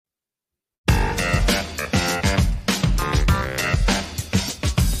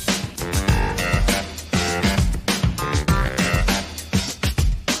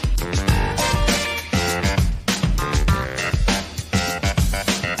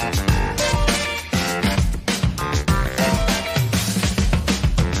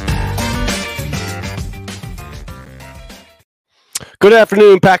Good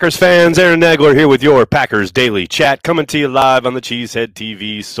afternoon, Packers fans. Aaron Nagler here with your Packers Daily Chat, coming to you live on the Cheesehead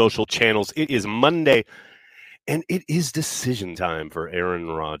TV social channels. It is Monday, and it is decision time for Aaron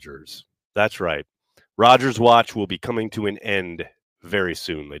Rodgers. That's right. Rodgers' watch will be coming to an end very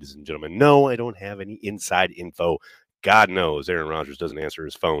soon, ladies and gentlemen. No, I don't have any inside info. God knows Aaron Rodgers doesn't answer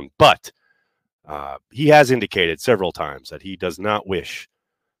his phone, but he has indicated several times that he does not wish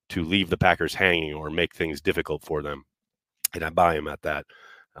to leave the Packers hanging or make things difficult for them. And I buy him at that.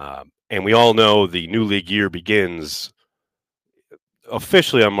 And we all know the new league year begins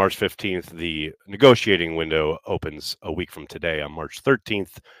officially on March 15th. The negotiating window opens a week from today on March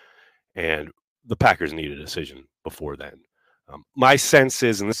 13th. And the Packers need a decision before then. My sense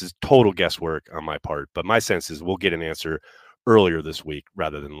is, and this is total guesswork on my part, but my sense is we'll get an answer earlier this week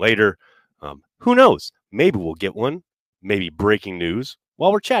rather than later. Who knows? Maybe we'll get one. Maybe breaking news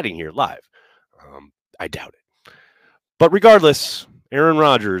while we're chatting here live. I doubt it. But regardless, Aaron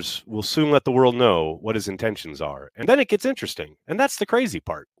Rodgers will soon let the world know what his intentions are. And then it gets interesting. And that's the crazy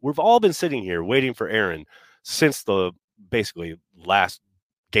part. We've all been sitting here waiting for Aaron since the basically last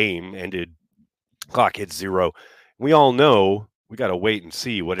game ended, clock hit 0. We all know we got to wait and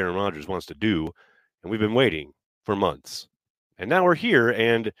see what Aaron Rodgers wants to do. And we've been waiting for months. And now we're here.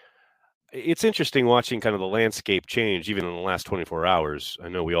 And it's interesting watching kind of the landscape change even in the last 24 hours. I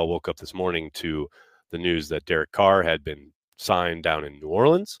know we all woke up this morning to the news that Derek Carr had been signed down in New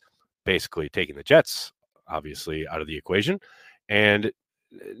Orleans, basically taking the Jets, obviously, out of the equation. And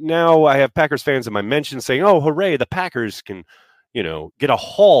now I have Packers fans in my mentions saying, oh, hooray, the Packers can, get a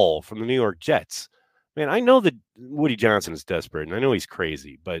haul from the New York Jets. Man, I know that Woody Johnson is desperate, and I know he's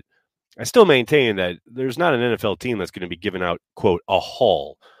crazy, but I still maintain that there's not an NFL team that's going to be giving out, quote, a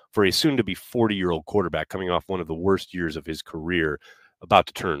haul for a soon-to-be 40-year-old quarterback coming off one of the worst years of his career, about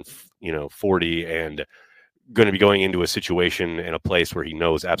to turn, 40 and going to be going into a situation in a place where he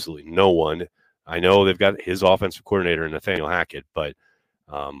knows absolutely no one. I know they've got his offensive coordinator, Nathaniel Hackett, but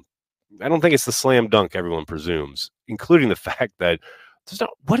I don't think it's the slam dunk everyone presumes, including the fact that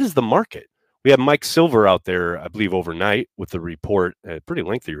what is the market? We have Mike Silver out there, I believe, overnight with the report, a pretty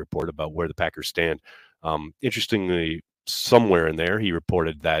lengthy report about where the Packers stand. Interestingly, somewhere in there, he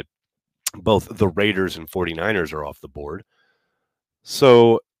reported that both the Raiders and 49ers are off the board.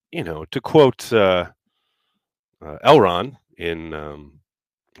 So, to quote Elron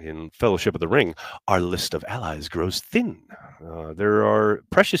in Fellowship of the Ring, our list of allies grows thin. There are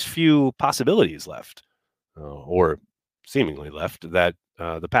precious few possibilities left, or seemingly left, that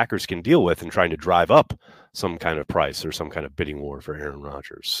the Packers can deal with in trying to drive up some kind of price or some kind of bidding war for Aaron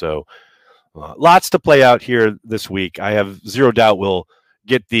Rodgers. So lots to play out here this week. I have zero doubt we'll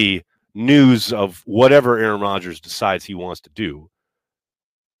get the news of whatever Aaron Rodgers decides he wants to do.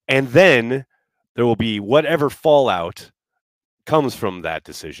 And then there will be whatever fallout comes from that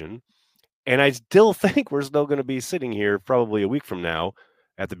decision. And I still think we're still going to be sitting here probably a week from now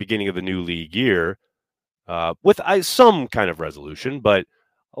at the beginning of the new league year with some kind of resolution, but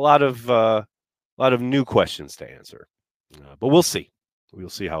a lot of new questions to answer. But we'll see. We'll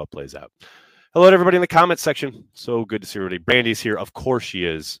see how it plays out. Hello to everybody in the comments section. So good to see everybody. Brandy's here. Of course she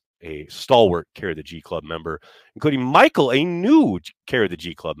is. A stalwart Carry the G Club member, including Michael, a new Carry the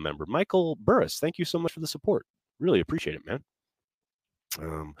G Club member. Michael Burris, thank you so much for the support. Really appreciate it, man.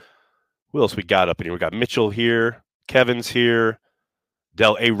 Who else we got up in here? We got Mitchell here. Kevin's here.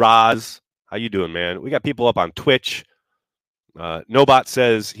 Del A. Raz. How you doing, man? We got people up on Twitch. Nobot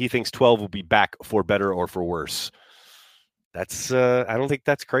says he thinks 12 will be back for better or for worse. That's I don't think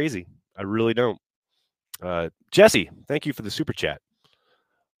that's crazy. I really don't. Jesse, thank you for the super chat.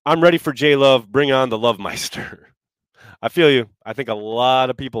 I'm ready for J-Love. Bring on the Love Meister. I feel you. I think a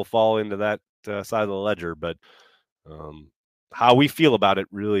lot of people fall into that side of the ledger, but how we feel about it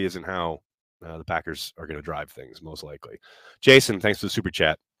really isn't how the Packers are going to drive things, most likely. Jason, thanks for the super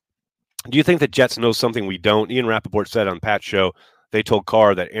chat. Do you think the Jets know something we don't? Ian Rappaport said on Pat's show they told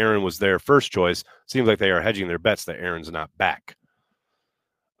Carr that Aaron was their first choice. Seems like they are hedging their bets that Aaron's not back.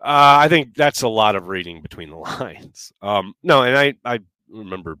 I think that's a lot of reading between the lines. No, and I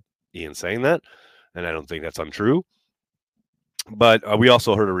remember Ian saying that, and I don't think that's untrue. But we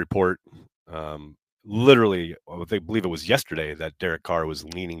also heard a report, literally, I believe it was yesterday, that Derek Carr was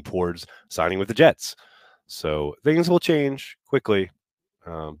leaning towards signing with the Jets. So things will change quickly,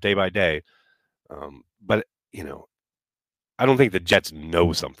 day by day. But, I don't think the Jets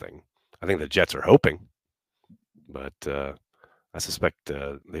know something. I think the Jets are hoping. But I suspect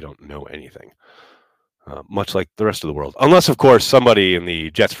they don't know anything. Much like the rest of the world. Unless, of course, somebody in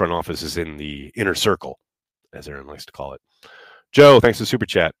the Jets front office is in the inner circle, as Aaron likes to call it. Joe, thanks for the super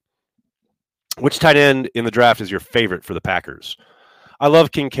chat. Which tight end in the draft is your favorite for the Packers? I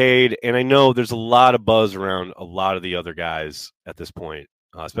love Kincaid, and I know there's a lot of buzz around a lot of the other guys at this point,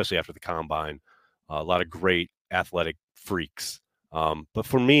 especially after the combine. A lot of great athletic freaks. But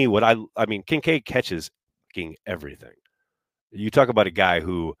for me, I mean, Kincaid catches everything. You talk about a guy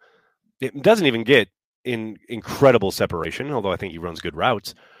who it doesn't even get in incredible separation, although I think he runs good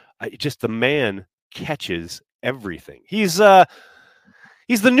routes. Just the man catches everything. He's the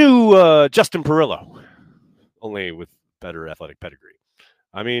new Justin Perillo, only with better athletic pedigree.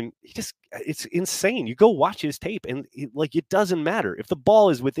 I mean, it's insane. You go watch his tape, and it doesn't matter. If the ball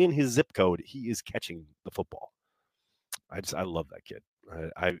is within his zip code, he is catching the football. I love that kid.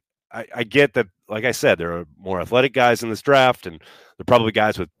 I get that, like I said, there are more athletic guys in this draft, and they're probably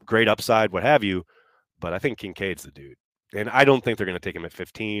guys with great upside, what have you. But I think Kincaid's the dude. And I don't think they're going to take him at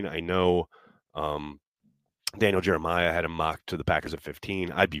 15. I know Daniel Jeremiah had him mocked to the Packers at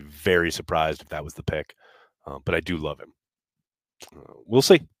 15. I'd be very surprised if that was the pick. But I do love him. We'll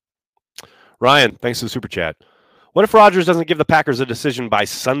see. Ryan, thanks for the super chat. What if Rodgers doesn't give the Packers a decision by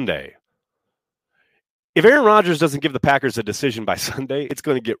Sunday? If Aaron Rodgers doesn't give the Packers a decision by Sunday, it's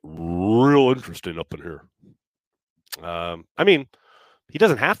going to get real interesting up in here. I mean, he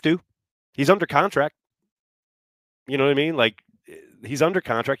doesn't have to. He's under contract. You know what I mean? He's under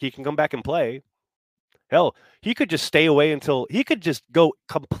contract. He can come back and play. Hell, he could just stay away until he could just go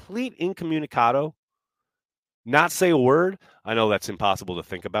complete incommunicado, not say a word. I know that's impossible to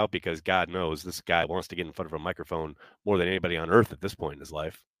think about because God knows this guy wants to get in front of a microphone more than anybody on earth at this point in his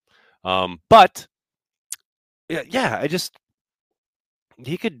life. But yeah,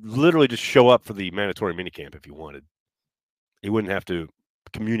 he could literally just show up for the mandatory minicamp if he wanted. He wouldn't have to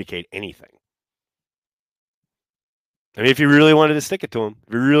communicate anything. I mean, if you really wanted to stick it to him,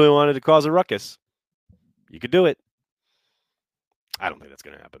 if you really wanted to cause a ruckus, you could do it. I don't think that's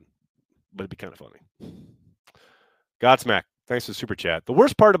going to happen, but it'd be kind of funny. Godsmack, thanks for the super chat. The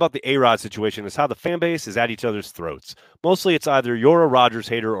worst part about the A-Rod situation is how the fan base is at each other's throats. Mostly it's either you're a Rodgers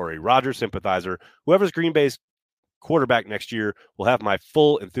hater or a Rodgers sympathizer. Whoever's Green Bay's quarterback next year will have my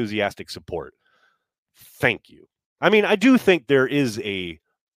full enthusiastic support. Thank you. I mean, I do think there is I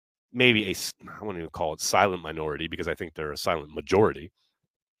won't even call it silent minority because I think they're a silent majority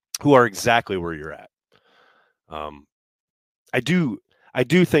who are exactly where you're at. I do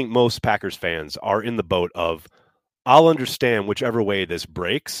think most Packers fans are in the boat of, I'll understand whichever way this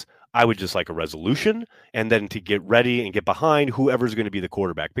breaks. I would just like a resolution and then to get ready and get behind whoever's going to be the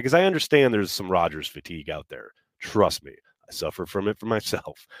quarterback, because I understand there's some Rodgers fatigue out there. Trust me, I suffer from it for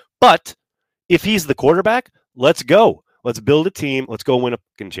myself. But if he's the quarterback, let's go. Let's build a team. Let's go win a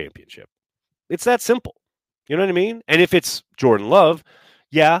fucking championship. It's that simple. You know what I mean? And if it's Jordan Love,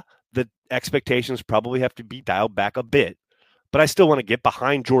 yeah, the expectations probably have to be dialed back a bit. But I still want to get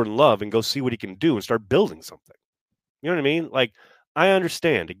behind Jordan Love and go see what he can do and start building something. You know what I mean? I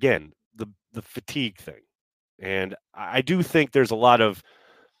understand, again, the fatigue thing. And I do think there's a lot of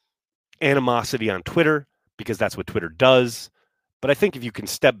animosity on Twitter because that's what Twitter does. But I think if you can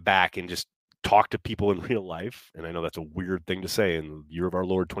step back and just talk to people in real life, and I know that's a weird thing to say in the year of our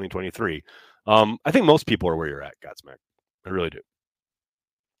Lord 2023, I think most people are where you're at, Godsmack. I really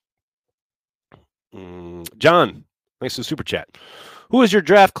do. John, thanks for the super chat. Who is your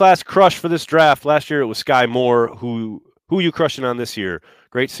draft class crush for this draft? Last year it was Sky Moore. Who are you crushing on this year?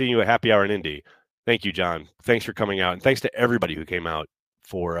 Great seeing you at Happy Hour in Indy. Thank you, John. Thanks for coming out. And thanks to everybody who came out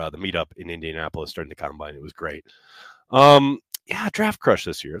for the meetup in Indianapolis during the combine. It was great. Yeah, draft crush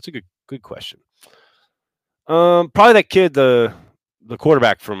this year. That's a good question. Probably that kid, the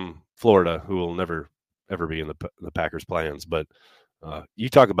quarterback from Florida, who will never ever be in the Packers' plans. But you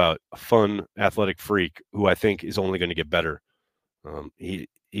talk about a fun athletic freak who I think is only going to get better.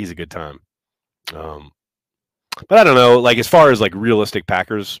 He's a good time. But I don't know, as far as realistic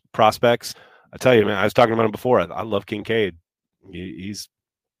Packers prospects, I tell you, man, I was talking about him before. I love Kincaid. He's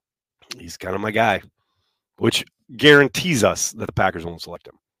kind of my guy, which guarantees us that the Packers won't select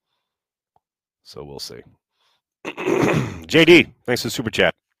him. So we'll see. JD, thanks for the super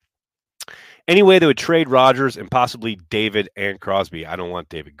chat. Any way they would trade Rodgers and possibly David and Crosby? I don't want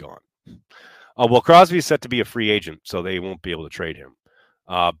David gone. Well, Crosby is set to be a free agent, so they won't be able to trade him.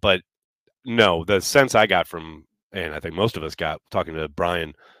 But no, the sense I got from, and I think most of us got talking to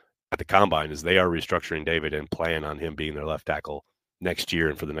Brian at the combine, is they are restructuring David and plan on him being their left tackle next year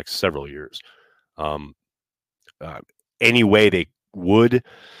and for the next several years. Any way they would,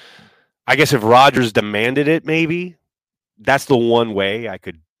 I guess if Rodgers demanded it, maybe that's the one way I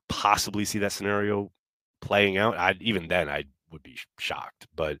could possibly see that scenario playing out. Even then I would be shocked,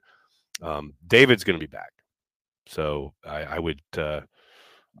 but David's going to be back. So I would,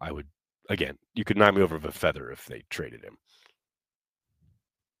 again, you could knock me over with a feather if they traded him.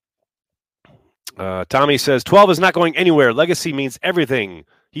 Tommy says 12 is not going anywhere. Legacy means everything.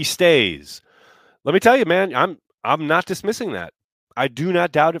 He stays. Let me tell you, man, I'm not dismissing that. I do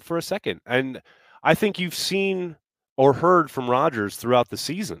not doubt it for a second. And I think you've seen or heard from Rodgers throughout the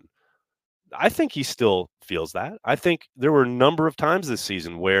season. I think he still feels that. I think there were a number of times this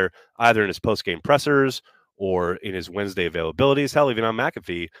season where either in his post-game pressers or in his Wednesday availabilities, hell, even on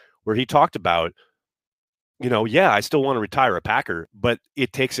McAfee, where he talked about, yeah, I still want to retire a Packer, but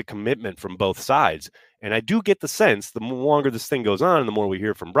it takes a commitment from both sides. And I do get the sense the longer this thing goes on and the more we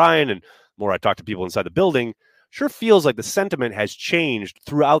hear from Brian and the more I talk to people inside the building, sure feels like the sentiment has changed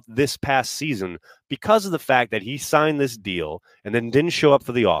throughout this past season because of the fact that he signed this deal and then didn't show up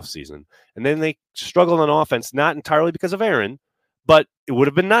for the offseason. And then they struggled on offense, not entirely because of Aaron, but it would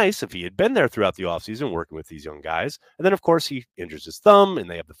have been nice if he had been there throughout the offseason working with these young guys. And then, of course, he injures his thumb and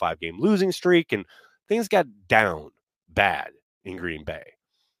they have the 5-game losing streak and things got down bad in Green Bay.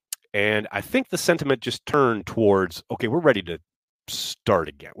 And I think the sentiment just turned towards, okay, we're ready to start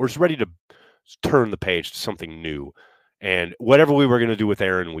again. We're just ready to turn the page to something new. And whatever we were going to do with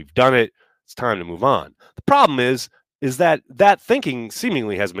Aaron, we've done it. It's time to move on. The problem is that thinking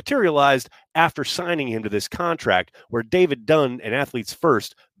seemingly has materialized after signing him to this contract where David Dunn and Athletes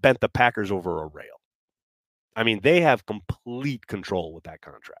First bent the Packers over a rail. I mean, they have complete control with that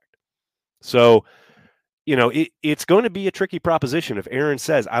contract. So, it's going to be a tricky proposition if Aaron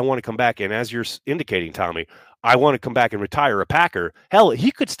says, I want to come back. And as you're indicating, Tommy, I want to come back and retire a Packer. Hell,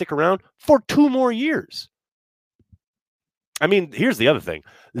 he could stick around for 2 more years. I mean, here's the other thing.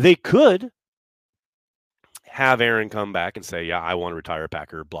 They could have Aaron come back and say, yeah, I want to retire a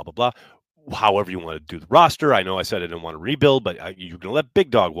Packer, blah, blah, blah. However you want to do the roster. I know I said I didn't want to rebuild, but you're going to let Big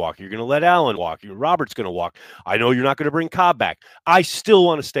Dog walk. You're going to let Allen walk. Robert's going to walk. I know you're not going to bring Cobb back. I still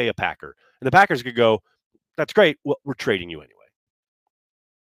want to stay a Packer. And the Packers could go, that's great. Well, we're trading you anyway.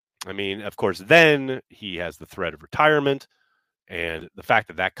 I mean, of course, then he has the threat of retirement. And the fact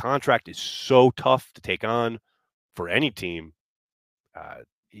that that contract is so tough to take on for any team,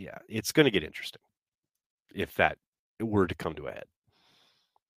 it's going to get interesting if that were to come to a head.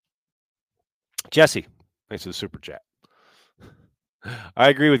 Jesse, thanks for the super chat. I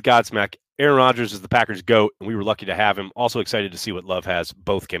agree with Godsmack. Aaron Rodgers is the Packers' GOAT, and we were lucky to have him. Also excited to see what Love has.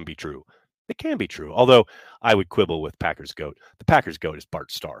 Both can be true. It can be true, although I would quibble with Packers' GOAT. The Packers' GOAT is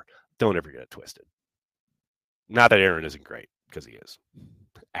Bart Starr. Don't ever get it twisted. Not that Aaron isn't great, because he is.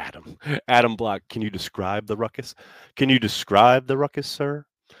 Adam Block, can you describe the ruckus? Can you describe the ruckus, sir?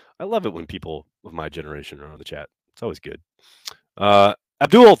 I love it when people of my generation are on the chat. It's always good.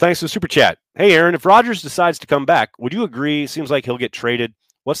 Abdul, thanks for the super chat. Hey, Aaron, if Rodgers decides to come back, would you agree? Seems like he'll get traded.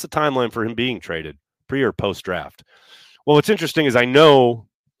 What's the timeline for him being traded, pre or post draft? Well, what's interesting is I know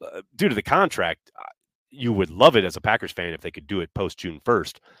due to the contract, you would love it as a Packers fan if they could do it post June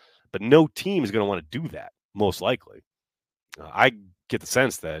 1st, but no team is going to want to do that, most likely. I get the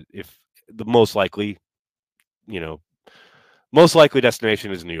sense that if the most likely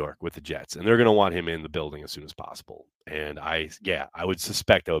destination is New York with the Jets, and they're going to want him in the building as soon as possible. And I would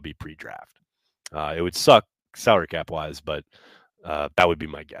suspect that would be pre-draft. It would suck salary cap wise, but that would be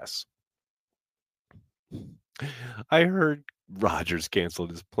my guess. I heard Rodgers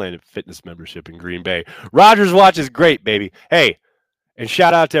canceled his Planet Fitness membership in Green Bay. Rodgers Watch is great, baby. Hey, and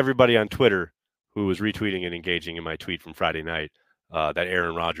shout out to everybody on Twitter who was retweeting and engaging in my tweet from Friday night that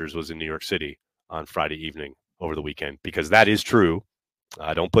Aaron Rodgers was in New York City on Friday evening over the weekend, because that is true.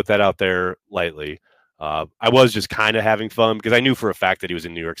 I don't put that out there lightly. I was just kind of having fun because I knew for a fact that he was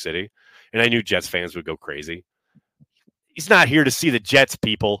in New York City, and I knew Jets fans would go crazy. He's not here to see the Jets,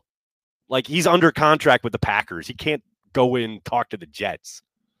 people. Like, he's under contract with the Packers. He can't go in and talk to the Jets.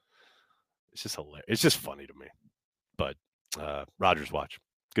 It's just hilarious. It's just funny to me. But Rodgers Watch.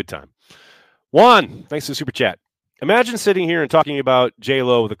 Good time. Juan, thanks for the super chat. Imagine sitting here and talking about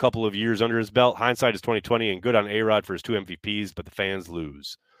J-Lo with a couple of years under his belt. Hindsight is 2020 and good on A-Rod for his 2 MVPs, but the fans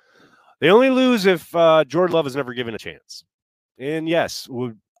lose. They only lose if Jordan Love is never given a chance. And yes,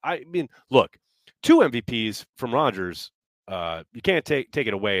 look, 2 MVPs from Rodgers, you can't take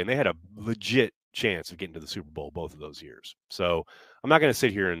it away, and they had a legit chance of getting to the Super Bowl both of those years. So I'm not going to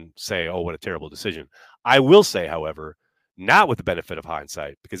sit here and say, oh, what a terrible decision. I will say, however, not with the benefit of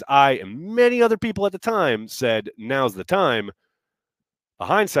hindsight, because I and many other people at the time said now's the time. The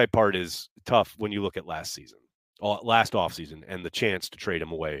hindsight part is tough when you look at last offseason, and the chance to trade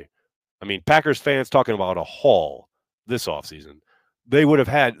him away. I mean, Packers fans talking about a haul this offseason. They would have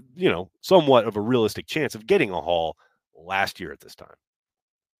had, somewhat of a realistic chance of getting a haul last year at this time.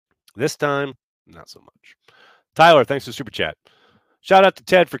 This time, not so much. Tyler, thanks for super chat. Shout out to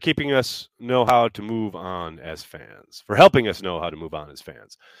Ted for keeping us know how to move on as fans, for helping us know how to move on as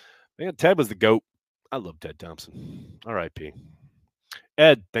fans. Man, Ted was the GOAT. I love Ted Thompson. R.I.P.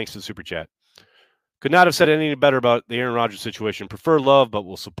 Ed, thanks for the super chat. Could not have said anything better about the Aaron Rodgers situation. Prefer love, but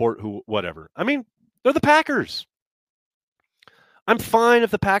will support whatever. I mean, they're the Packers. I'm fine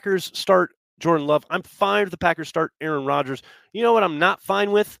if the Packers start Jordan Love. I'm fine if the Packers start Aaron Rodgers. You know what I'm not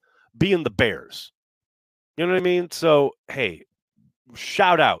fine with? Being the Bears. You know what I mean? So, hey,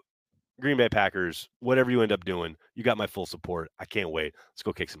 shout out Green Bay Packers. Whatever you end up doing, you got my full support. I can't wait. Let's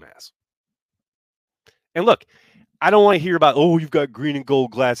go kick some ass. And look, I don't want to hear about, oh, you've got green and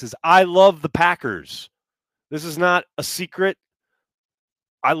gold glasses. I love the Packers. This is not a secret.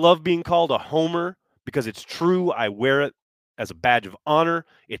 I love being called a homer because it's true. I wear it as a badge of honor.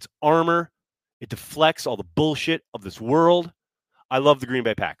 It's armor. It deflects all the bullshit of this world. I love the Green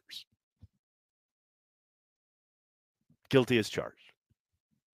Bay Packers. Guilty as charged.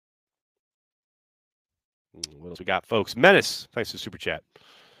 What else we got, folks? Menace, thanks for the super chat.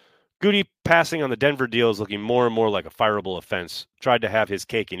 Goody passing on the Denver deal is looking more and more like a fireable offense. Tried to have his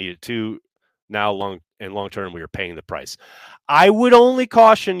cake and eat it too. Now, long term, we are paying the price. I would only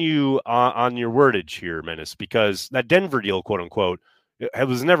caution you on your wordage here, Menace, because that Denver deal, quote unquote, it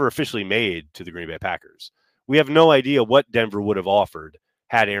was never officially made to the Green Bay Packers. We have no idea what Denver would have offered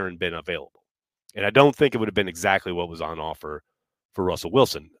had Aaron been available. And I don't think it would have been exactly what was on offer for Russell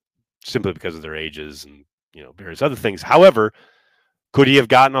Wilson, simply because of their ages and various other things. However, could he have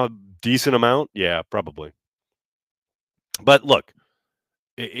gotten a decent amount? Yeah, probably. But look,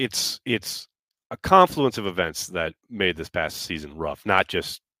 it's a confluence of events that made this past season rough, not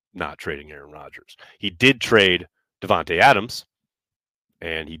just not trading Aaron Rodgers. He did trade Devontae Adams,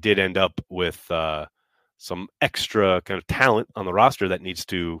 and he did end up with some extra kind of talent on the roster that needs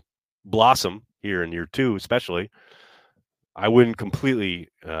to blossom here in year two, especially. I wouldn't completely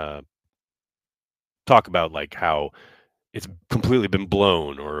talk about like how it's completely been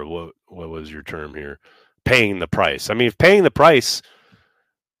blown, or what was your term here? Paying the price. I mean, if paying the price,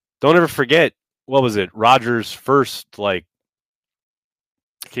 don't ever forget, what was it? Rodgers' first, I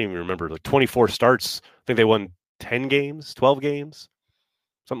can't even remember, 24 starts. I think they won 10 games, 12 games,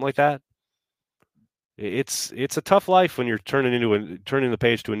 something like that. It's a tough life when you're turning the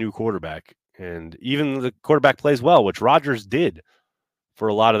page to a new quarterback, and even the quarterback plays well, which Rodgers did for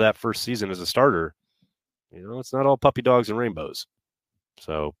a lot of that first season as a starter. It's not all puppy dogs and rainbows.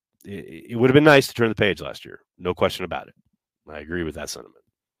 So it would have been nice to turn the page last year. No question about it. I agree with that sentiment.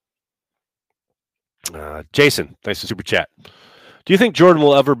 Jason, thanks for super chat. Do you think Jordan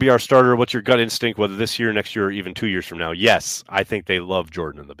will ever be our starter? What's your gut instinct, whether this year, next year, or even 2 years from now? Yes, I think they love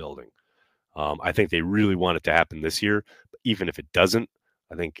Jordan in the building. I think they really want it to happen this year. But even if it doesn't,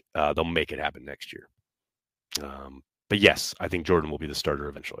 I think they'll make it happen next year. But yes, I think Jordan will be the starter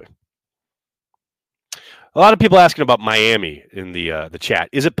eventually. A lot of people asking about Miami in the chat.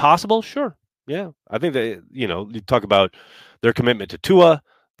 Is it possible? Sure. Yeah. I think that, you talk about their commitment to Tua,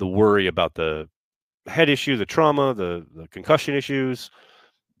 the worry about the head issue, the trauma, the concussion issues.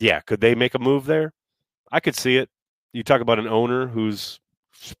 Yeah. Could they make a move there? I could see it. You talk about an owner who's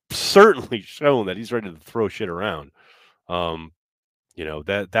certainly shown that he's ready to throw shit around.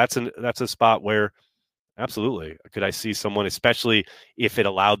 That's a spot where absolutely. Could I see someone, especially if it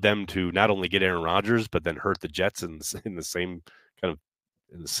allowed them to not only get Aaron Rodgers, but then hurt the Jets in the same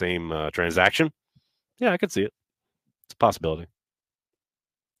transaction? Yeah, I could see it. It's a possibility.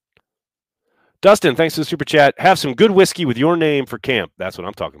 Dustin, thanks for the super chat. Have some good whiskey with your name for camp. That's what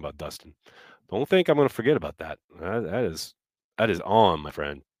I'm talking about, Dustin. Don't think I'm going to forget about that. That is on, my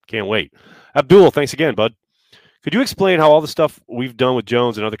friend. Can't wait. Abdul, thanks again, bud. Could you explain how all the stuff we've done with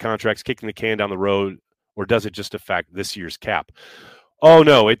Jones and other contracts kicking the can down the road, or does it just affect this year's cap? Oh,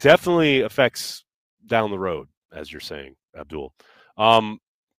 no, it definitely affects down the road, as you're saying, Abdul.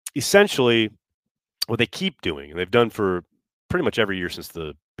 Essentially, what they keep doing, and they've done for pretty much every year since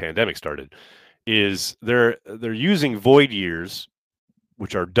the pandemic started, is they're using void years,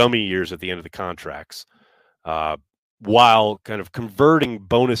 which are dummy years at the end of the contracts, while kind of converting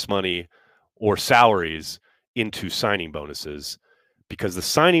bonus money or salaries into signing bonuses, because the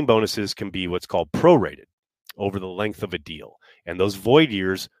signing bonuses can be what's called prorated over the length of a deal. And those void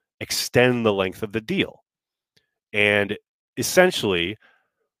years extend the length of the deal. And essentially,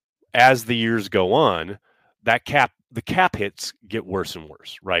 as the years go on, the cap hits get worse and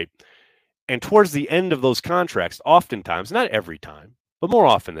worse, right? And towards the end of those contracts, oftentimes, not every time, but more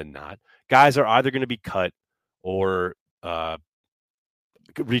often than not, guys are either going to be cut or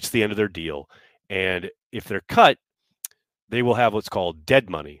reach the end of their deal. And if they're cut, they will have what's called dead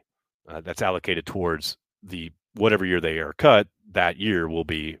money that's allocated towards the whatever year they are cut. That year will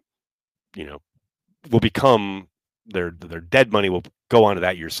be, will become their dead money will go onto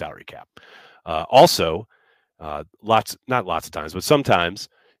that year's salary cap. Also, not lots of times, but sometimes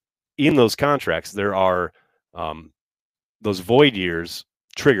in those contracts, there are those void years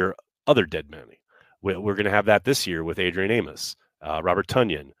trigger other dead money. We're going to have that this year with Adrian Amos, Robert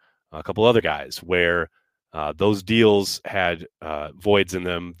Tonyan, a couple other guys, where those deals had voids in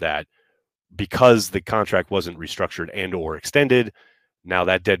them that, because the contract wasn't restructured and or extended, now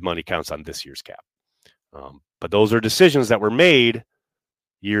that dead money counts on this year's cap. But those are decisions that were made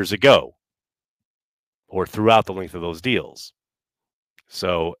years ago or throughout the length of those deals.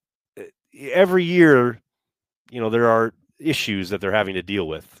 So every year, there are issues that they're having to deal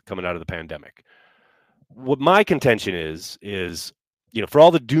with coming out of the pandemic. What my contention is, for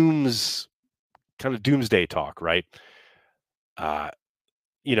all the doomsday talk, right?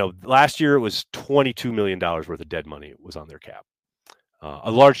 Last year it was $22 million worth of dead money was on their cap,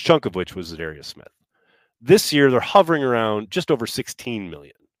 a large chunk of which was Zadarius Smith. This year they're hovering around just over 16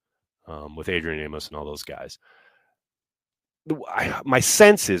 million with Adrian Amos and all those guys. My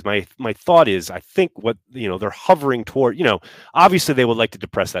sense is, my thought is, I think what they're hovering toward. Obviously they would like to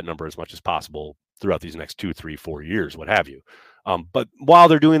depress that number as much as possible throughout these next 2, 3, 4 years, what have you. But while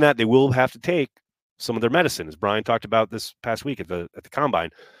they're doing that, they will have to take some of their medicine, as Brian talked about this past week at the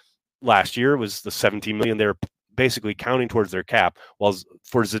combine. Last year was the 17 million they're basically counting towards their cap, while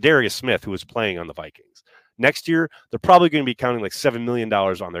for Zadarius Smith, who was playing on the Vikings. Next year, they're probably going to be counting like $7 million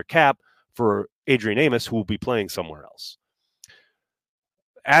on their cap for Adrian Amos, who will be playing somewhere else.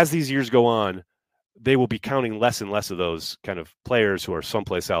 As these years go on, they will be counting less and less of those kind of players who are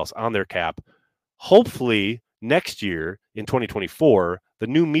someplace else on their cap. Hopefully, next year in 2024, the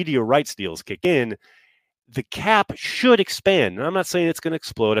new media rights deals kick in. The cap should expand. And I'm not saying it's going to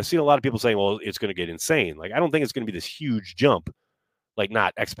explode. I've seen a lot of people saying, well, it's going to get insane. Like, I don't think it's going to be this huge jump, like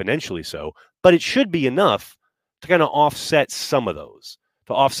not exponentially so, but it should be enough to kind of offset some of those,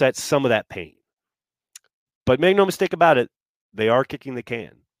 to offset some of that pain. But make no mistake about it, they are kicking the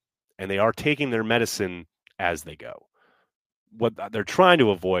can, and they are taking their medicine as they go. What they're trying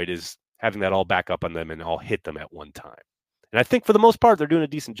to avoid is having that all back up on them and all hit them at one time. And I think for the most part, they're doing a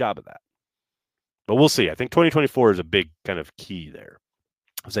decent job of that. But we'll see. I think 2024 is a big kind of key there,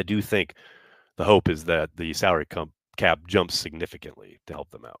 because I do think the hope is that the salary cap jumps significantly to help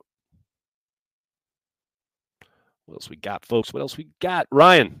them out. What else we got, folks? What else we got?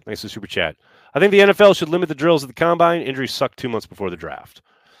 Ryan, thanks for the super chat. I think the NFL should limit the drills at the combine. Injuries suck 2 months before the draft.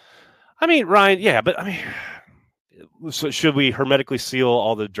 I mean, Ryan, yeah, but so should we hermetically seal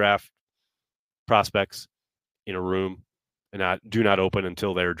all the draft prospects in a room and do not open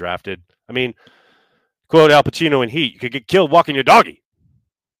until they're drafted? I mean, quote Al Pacino in Heat, you could get killed walking your doggy.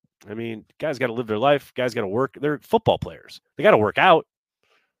 I mean, guys got to live their life. Guys got to work. They're football players. They got to work out.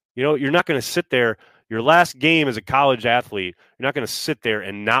 You're not going to sit there. Your last game as a college athlete, you're not going to sit there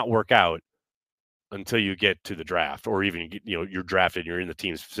and not work out until you get to the draft, or even you're drafted and you're in the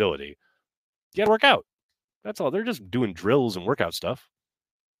team's facility. You got to work out. That's all. They're just doing drills and workout stuff.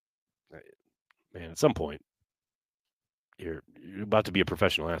 Man, at some point, you're about to be a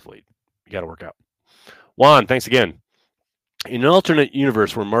professional athlete. You got to work out. Juan, thanks again. In an alternate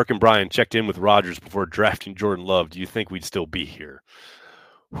universe where Mark and Brian checked in with Rodgers before drafting Jordan Love, do you think we'd still be here?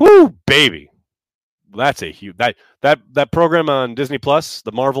 Whoo, baby. That's a huge that program on Disney Plus,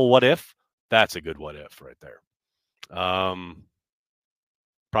 the Marvel What If, that's a good what if right there.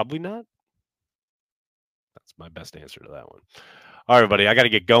 Probably not. That's my best answer to that one. All right, everybody, I got to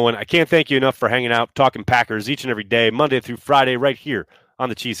get going. I can't thank you enough for hanging out, talking Packers each and every day, Monday through Friday, right here on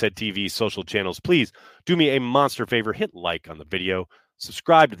the Cheesehead TV social channels. Please do me a monster favor, hit like on the video,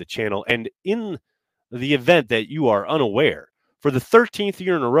 subscribe to the channel, and in the event that you are unaware, for the 13th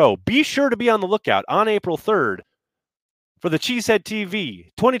year in a row, be sure to be on the lookout on April 3rd for the Cheesehead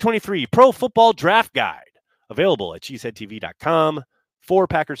TV 2023 Pro Football Draft Guide, available at cheeseheadtv.com for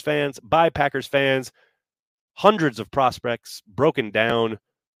Packers fans, by Packers fans. Hundreds of prospects broken down,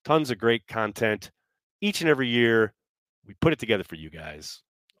 tons of great content. Each and every year, we put it together for you guys,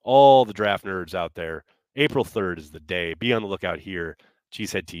 all the draft nerds out there. April 3rd is the day. Be on the lookout here,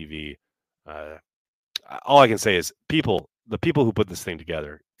 Cheesehead TV. All I can say is the people who put this thing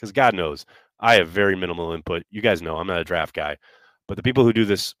together, because God knows I have very minimal input. You guys know I'm not a draft guy, but the people who do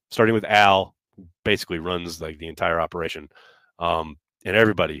this, starting with Al, who basically runs like the entire operation, and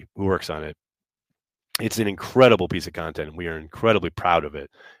everybody who works on it, it's an incredible piece of content. We are incredibly proud of it,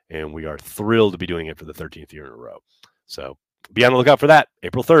 and we are thrilled to be doing it for the 13th year in a row. So be on the lookout for that,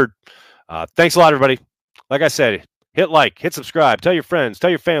 April 3rd. Thanks a lot, everybody. Like I said, hit like, hit subscribe, tell your friends, tell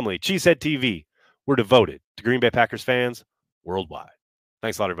your family. Cheesehead TV. We're devoted to Green Bay Packers fans worldwide.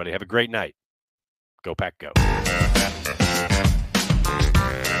 Thanks a lot, everybody. Have a great night. Go Pack, go.